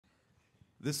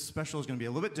This special is going to be a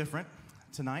little bit different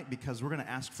tonight because we're going to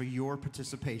ask for your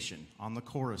participation on the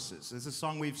choruses. This is a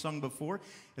song we've sung before.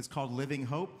 It's called Living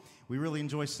Hope. We really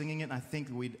enjoy singing it, and I think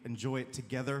we'd enjoy it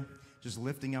together, just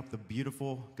lifting up the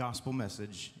beautiful gospel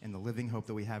message and the living hope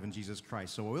that we have in Jesus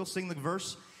Christ. So we'll sing the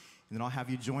verse, and then I'll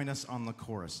have you join us on the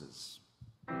choruses.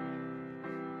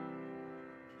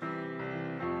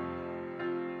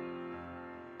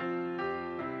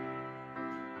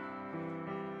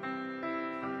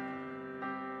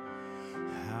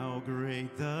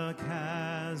 Great the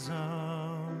chasm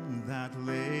that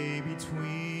lay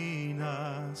between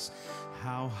us,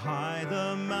 how high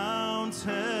the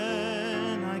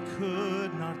mountain I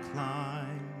could not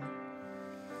climb.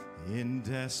 In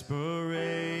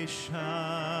desperation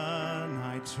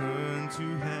I turned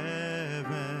to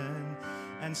heaven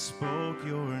and spoke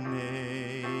your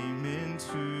name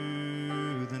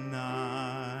into the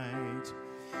night.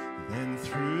 Then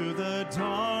through the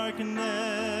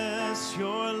darkness,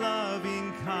 your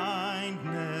loving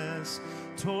kindness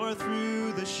tore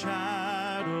through the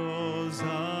shadows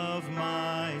of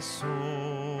my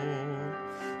soul.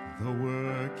 The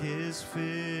work is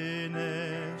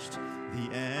finished,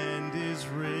 the end is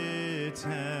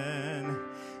written.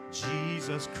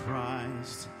 Jesus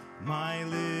Christ, my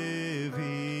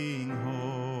living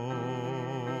hope.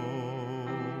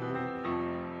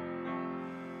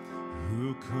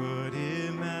 Who could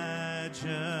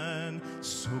imagine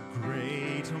so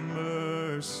great a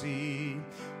mercy?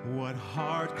 What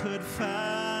heart could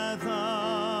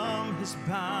fathom his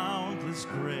boundless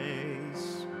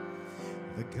grace?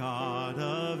 The God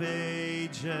of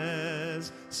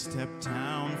ages stepped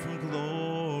down from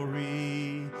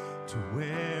glory to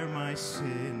wear my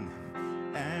sin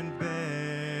and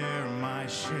bear my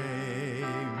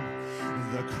shame.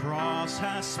 The cross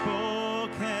has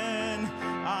spoken,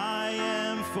 I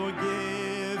am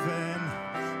forgiven.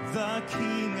 The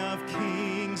King of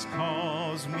Kings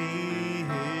calls me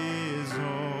his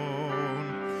own.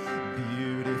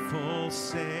 Beautiful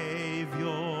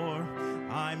Savior,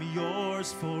 I'm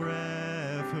yours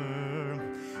forever.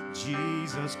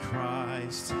 Jesus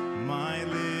Christ, my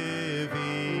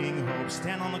living hope.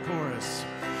 Stand on the chorus.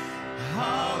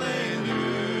 Hallelujah,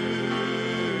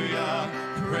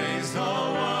 praise the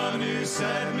one who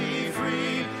set me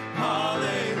free.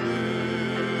 Hallelujah,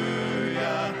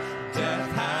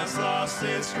 death has lost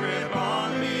its grip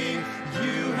on me.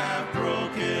 You have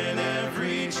broken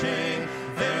every chain.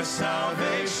 There's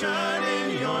salvation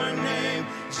in your name,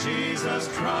 Jesus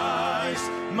Christ,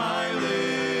 my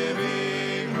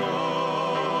living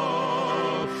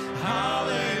hope.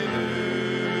 Hallelujah,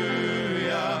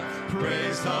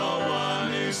 praise the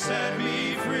one who set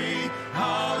me free.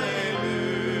 Hallelujah,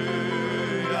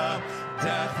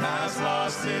 death has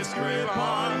lost its grip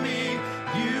on me.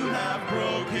 You have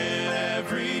broken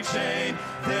every chain.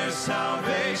 There's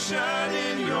salvation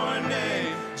in your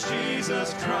name,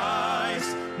 Jesus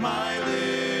Christ, my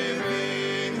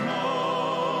living hope.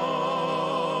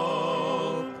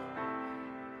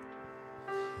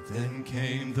 Then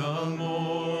came the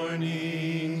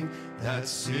morning that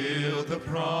sealed the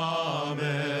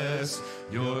promise.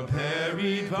 Your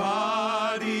buried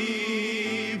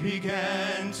body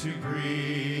began to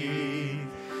breathe.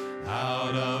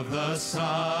 Out of the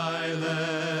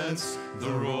silence,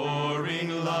 the roaring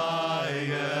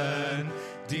lion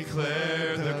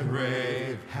declared the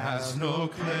grave has no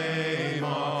claim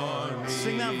on me.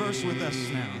 Sing that verse with us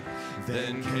now.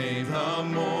 Then came the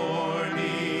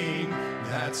morning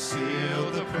that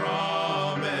sealed the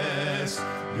promise.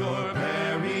 Your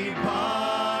buried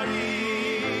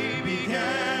body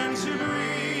began to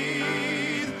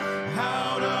breathe.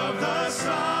 Out of the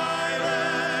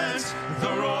silence, the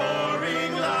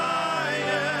roaring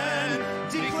lion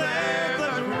declared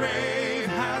the grave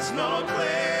has no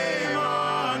claim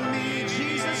on me.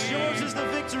 Jesus, yours is the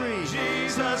victory.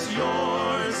 Jesus,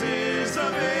 yours is the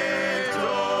victory.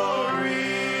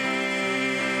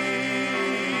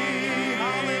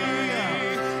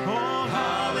 Hallelujah. Oh,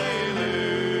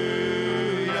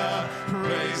 hallelujah.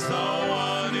 Praise the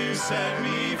one who set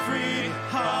me free.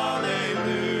 Hallelujah.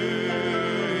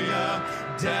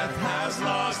 Death has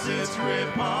lost its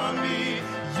grip on me.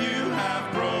 You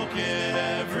have broken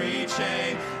every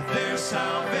chain. There's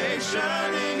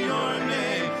salvation in your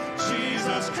name,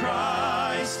 Jesus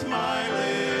Christ, my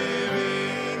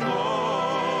living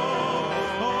hope.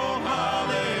 Oh,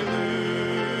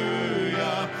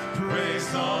 hallelujah. Praise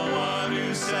the one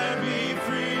who set me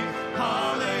free.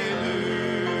 Hallelujah.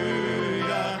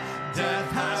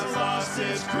 Death has lost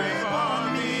its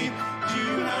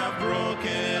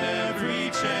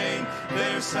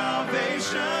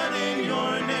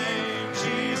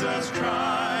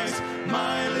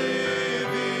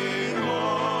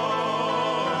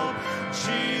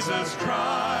Jesus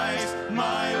Christ,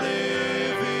 my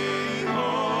living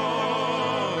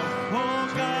hope.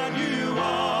 Oh God, you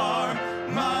are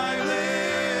my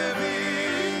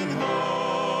living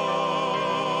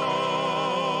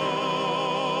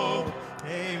hope.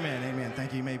 Amen, amen.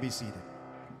 Thank you. You may be seated.